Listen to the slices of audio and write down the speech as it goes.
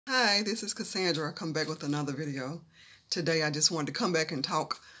Hi, this is Cassandra. I come back with another video. Today I just wanted to come back and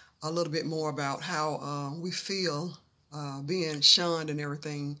talk a little bit more about how we feel being shunned and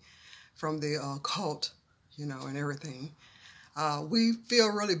everything from the cult, and everything. We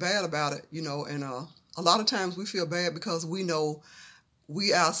feel really bad about it, and a lot of times we feel bad because we know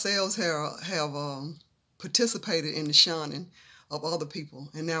we ourselves have participated in the shunning of other people,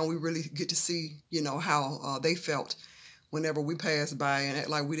 and now we really get to see, how they felt whenever we passed by and act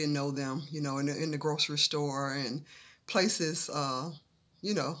like we didn't know them, in the grocery store and places,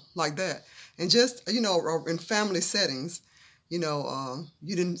 like that. And just, in family settings, you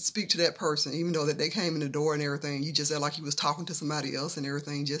didn't speak to that person, even though that they came in the door and everything. You just act like you was talking to somebody else and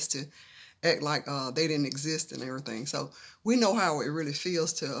everything, just to act like they didn't exist and everything. So we know how it really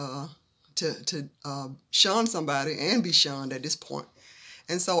feels to shun somebody and be shunned at this point.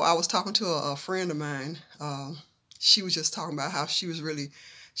 And so I was talking to a friend of mine. She was just talking about how she was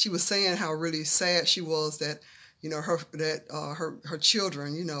saying how really sad she was that, her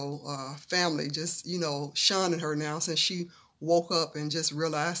children, family just, shunning her now since she woke up and just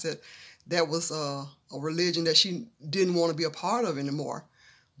realized that that was a religion that she didn't want to be a part of anymore.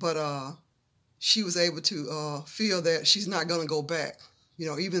 But she was able to feel that she's not going to go back,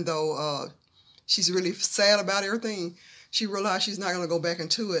 even though she's really sad about everything. She realized she's not going to go back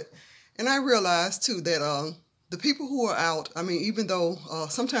into it. And I realized, too, that the people who are out, I mean, even though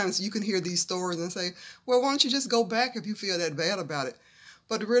sometimes you can hear these stories and say, well, why don't you just go back if you feel that bad about it?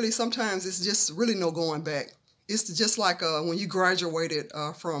 But really, sometimes it's just really no going back. It's just like when you graduated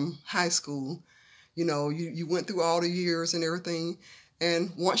from high school, you went through all the years and everything.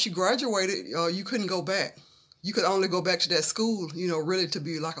 And once you graduated, you couldn't go back. You could only go back to that school, really to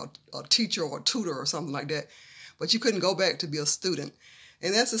be like a teacher or a tutor or something like that. But you couldn't go back to be a student.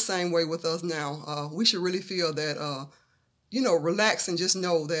 And that's the same way with us now. We should really feel that, relax and just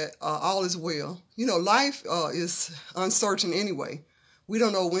know that all is well. Life is uncertain anyway. We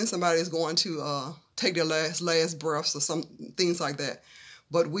don't know when somebody is going to take their last breaths or some things like that.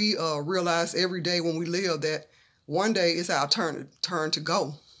 But we realize every day when we live that one day it's our turn to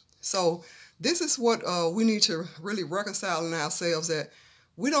go. So this is what we need to really reconcile in ourselves, that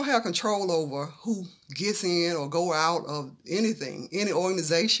we don't have control over who gets in or go out of anything, any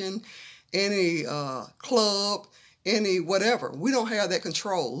organization, any club, any whatever. We don't have that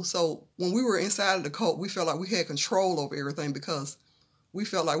control. So when we were inside of the cult, we felt like we had control over everything because we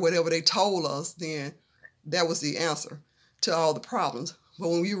felt like whatever they told us, then that was the answer to all the problems. But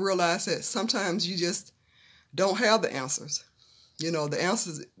when we realize that sometimes you just don't have the answers,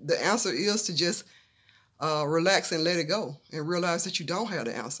 the answer is to just relax and let it go and realize that you don't have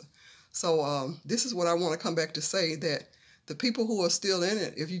the answer. So this is what I want to come back to say, that the people who are still in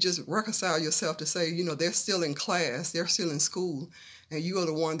it, if you just reconcile yourself to say, they're still in class, they're still in school, and you are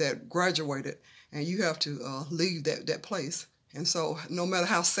the one that graduated, and you have to leave that place. And so no matter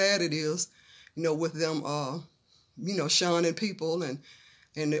how sad it is, with them, shunning people and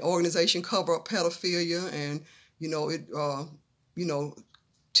the organization cover up pedophilia and,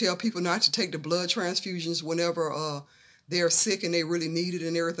 tell people not to take the blood transfusions whenever they're sick and they really need it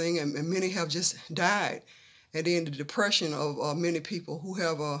and everything. And many have just died. And then the depression of many people who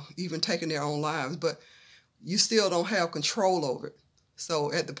have even taken their own lives. But you still don't have control over it.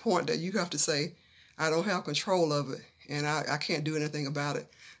 So at the point that you have to say, I don't have control of it and I can't do anything about it,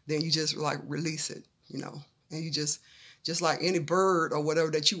 then you just like release it, and you just like any bird or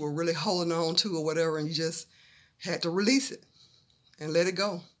whatever that you were really holding on to or whatever, and you just had to release it and let it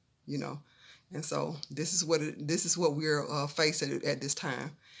go, And so this is what we're facing at this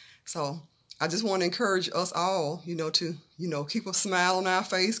time. So I just want to encourage us all, to, keep a smile on our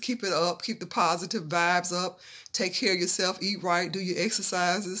face, keep it up, keep the positive vibes up, take care of yourself, eat right, do your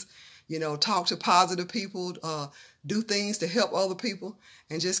exercises, talk to positive people, do things to help other people,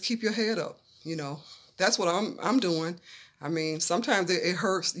 and just keep your head up, That's what I'm doing. I mean, sometimes it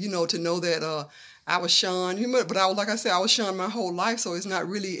hurts, to know that I was shunned, but like I said, I was shunned my whole life, so it's not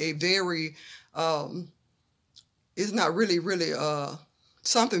really a very, it's not really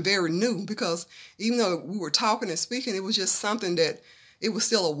something very new, because even though we were talking and speaking, it was just something that it was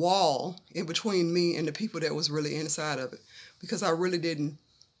still a wall in between me and the people that was really inside of it, because I really didn't,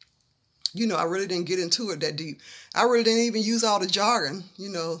 I really didn't get into it that deep. I really didn't even use all the jargon,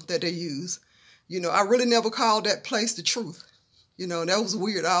 that they use. I really never called that place the truth. That was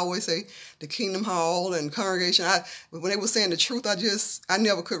weird. I always say the Kingdom Hall and congregation. When they were saying the truth, I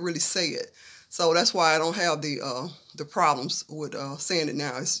never could really say it. So that's why I don't have the problems with saying it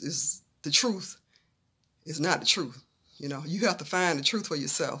now. It's the truth is not the truth. You have to find the truth for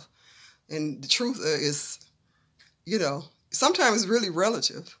yourself. And the truth is, sometimes it's really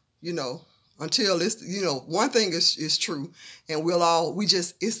relative, until it's, one thing is true, and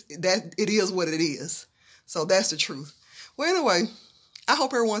it is what it is. So that's the truth. Well, anyway, I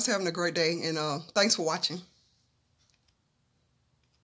hope everyone's having a great day, and thanks for watching.